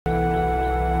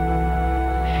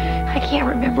I can't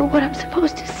remember what I'm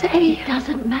supposed to say. It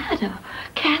doesn't matter.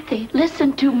 Kathy,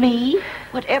 listen to me.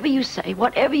 Whatever you say,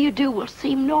 whatever you do will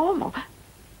seem normal.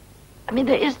 I mean,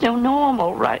 there is no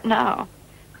normal right now.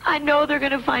 I know they're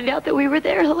going to find out that we were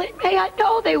there, May. I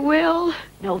know they will.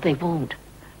 No, they won't.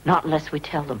 Not unless we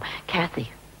tell them.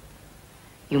 Kathy,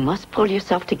 you must pull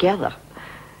yourself together.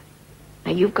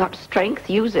 Now, you've got strength.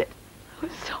 Use it. It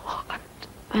was so hard.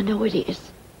 I know it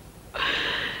is.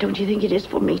 Don't you think it is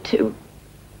for me, too?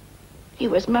 He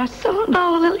was my son.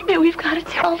 Oh, Lily May, we've got to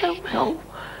tell them.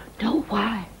 No,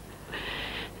 why?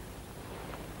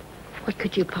 What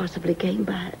could you possibly gain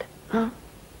by it? Huh?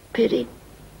 Pity?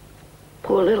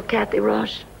 Poor little Kathy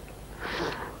Rush.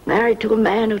 Married to a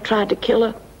man who tried to kill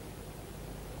her.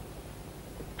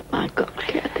 My God,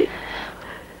 Kathy.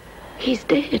 He's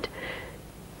dead.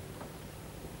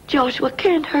 Joshua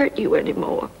can't hurt you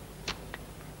anymore.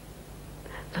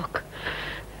 Look.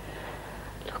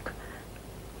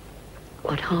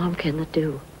 What harm can it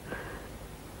do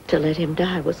to let him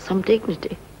die with some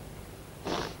dignity?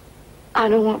 I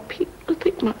don't want people to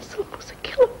think my son was a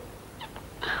killer.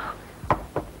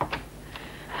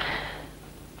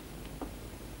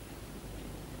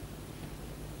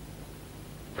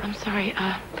 I'm sorry,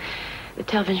 the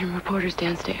television reporter's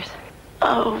downstairs.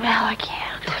 Oh, Val, I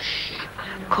can't. Shh.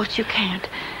 Of course you can't.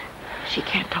 She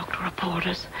can't talk to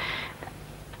reporters.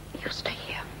 You stay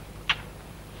here.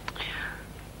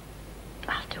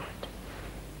 I'll do it.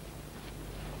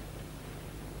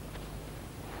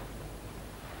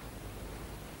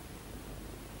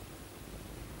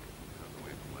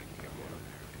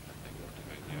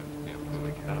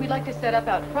 We'd like to set up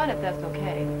out front if that's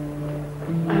okay.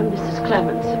 I'm Mrs.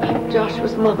 Clemens. I'm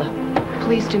Joshua's mother.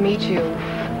 Pleased to meet you.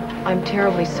 I'm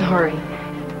terribly sorry.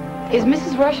 Is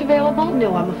Mrs. Rush available?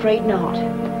 No, I'm afraid not.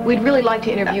 We'd really like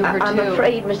to interview her, I'm too.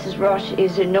 afraid Mrs. Rush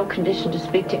is in no condition to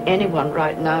speak to anyone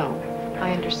right now.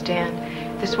 I understand.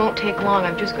 This won't take long.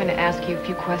 I'm just going to ask you a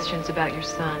few questions about your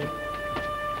son.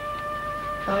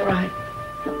 All right.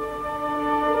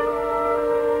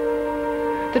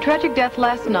 The tragic death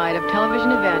last night of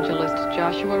television evangelist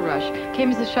Joshua Rush came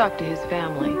as a shock to his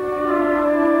family.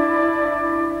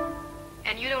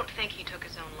 And you don't think he took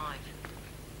his own life?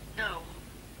 No.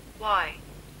 Why?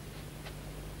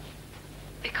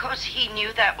 Because he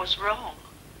knew that was wrong.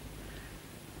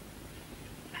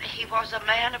 He was a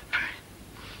man of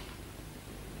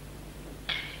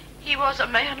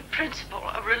principle,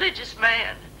 a religious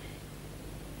man.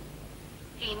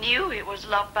 He knew he was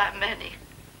loved by many.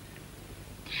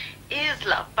 Is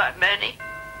loved by many.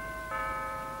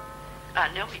 I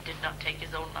know he did not take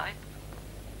his own life.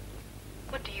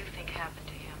 What do you think happened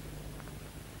to him?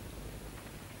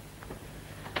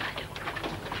 I don't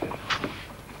know.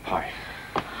 Hi.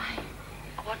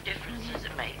 What difference does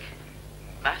it make?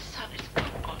 My son is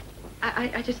gone. I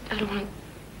don't want to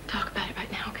talk about it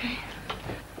right now, okay?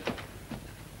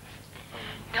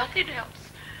 Nothing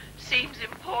else seems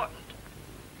important.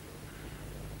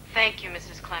 Thank you,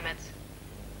 Mrs. Clements.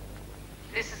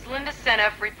 This is Linda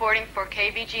Seneff reporting for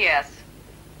KBGS.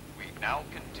 We now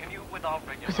continue with our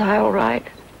regular... Was I all right?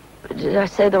 Did I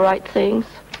say the right things?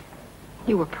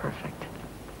 You were perfect.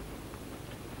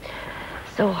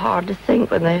 So hard to think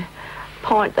when they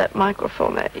point that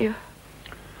microphone at you.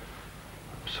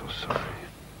 I'm so sorry.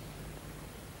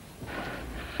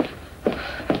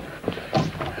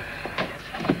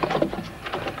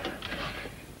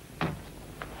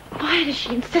 Why does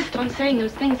she insist on saying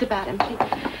those things about him?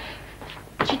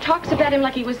 She talks about him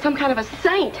like he was some kind of a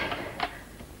saint.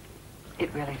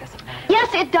 It really doesn't matter.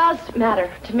 Yes, it does matter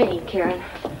to me, Karen.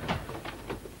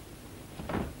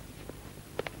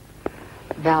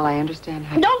 Val, I understand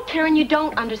how... No, Karen, you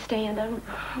don't understand.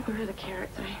 Where are the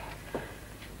carrots? I've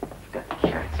got the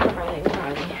carrots. Where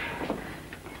are they?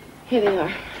 Here they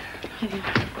are.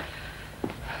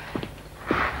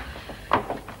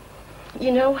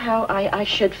 You know how I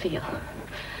should feel.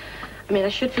 I mean, I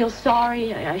should feel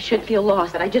sorry. I should feel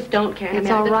lost, but I just don't, Karen. It's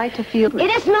all right to feel... It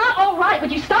is not all right.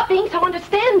 Would you stop being so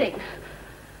understanding?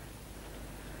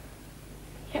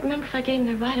 I can't remember if I gave them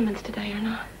their vitamins today or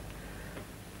not.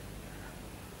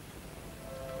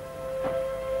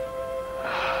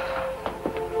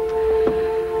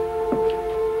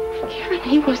 Karen,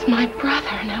 he was my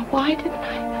brother. Now, why didn't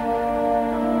I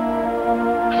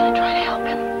try to help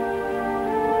him?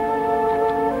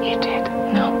 You did?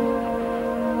 No.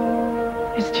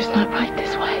 It's just not right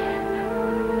this way.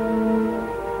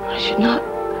 I should not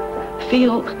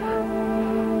feel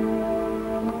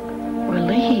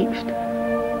relieved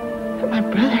that my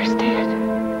brother's dead.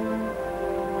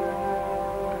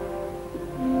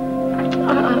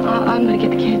 I'm gonna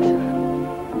get the kids.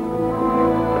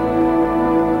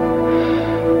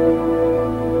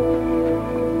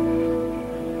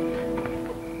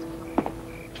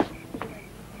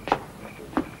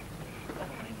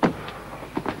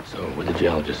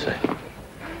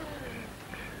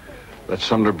 That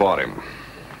Sumner bought him.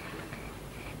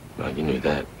 Well, you knew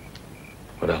that.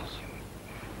 What else?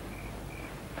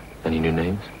 Any new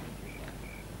names?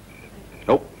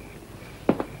 Nope.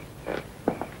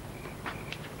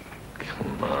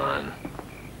 Come on.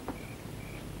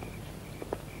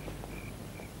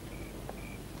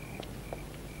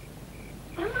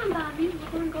 Come on, Bobby. We're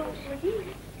going to go over here.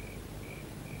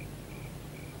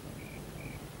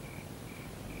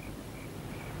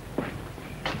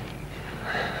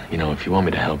 You know, if you want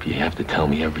me to help you, you have to tell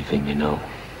me everything you know.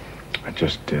 I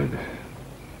just did.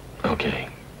 Okay.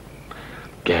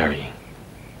 Gary.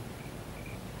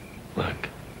 Look.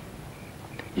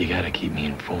 You gotta keep me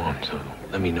informed, so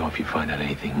let me know if you find out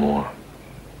anything more.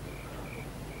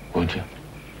 Won't you?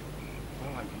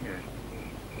 Well, I'm here.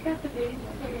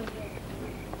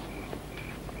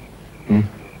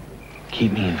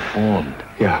 Keep me informed.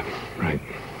 Yeah, right.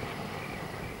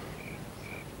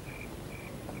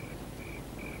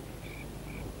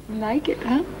 Like it,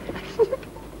 huh?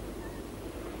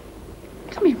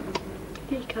 Come here.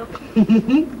 Here you go.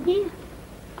 Yeah.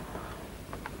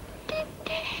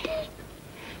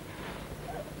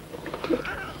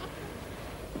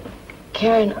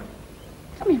 Karen,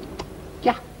 Come here.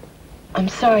 Yeah. I'm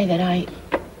sorry that I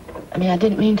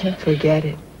didn't mean to. Forget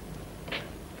it.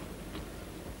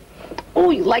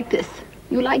 Oh, you like this.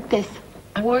 You like this.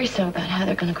 I worry so about how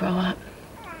they're going to grow up.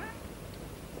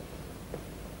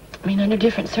 I mean, under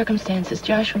different circumstances,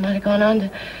 Joshua might have gone on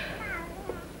to...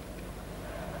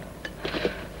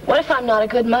 What if I'm not a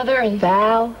good mother and...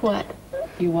 Val, What?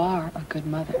 you are a good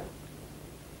mother.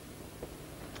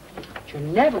 But you're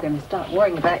never going to stop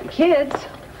worrying about your kids.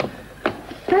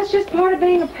 That's just part of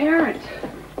being a parent.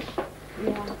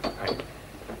 Yeah.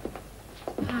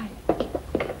 Hi.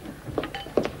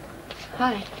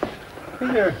 Hi.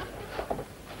 Here.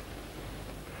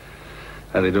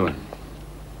 How they doing?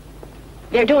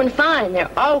 They're doing fine. They're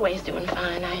always doing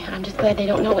fine. I'm just glad they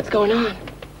don't know what's going on.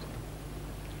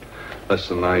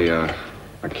 Listen, I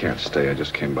can't stay. I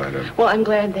just came by to... Well, I'm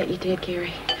glad that you did,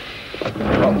 Gary.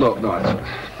 Oh, no,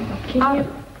 it's... Can you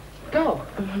go?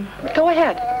 Go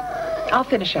ahead. I'll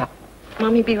finish up.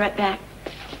 Mommy, be right back.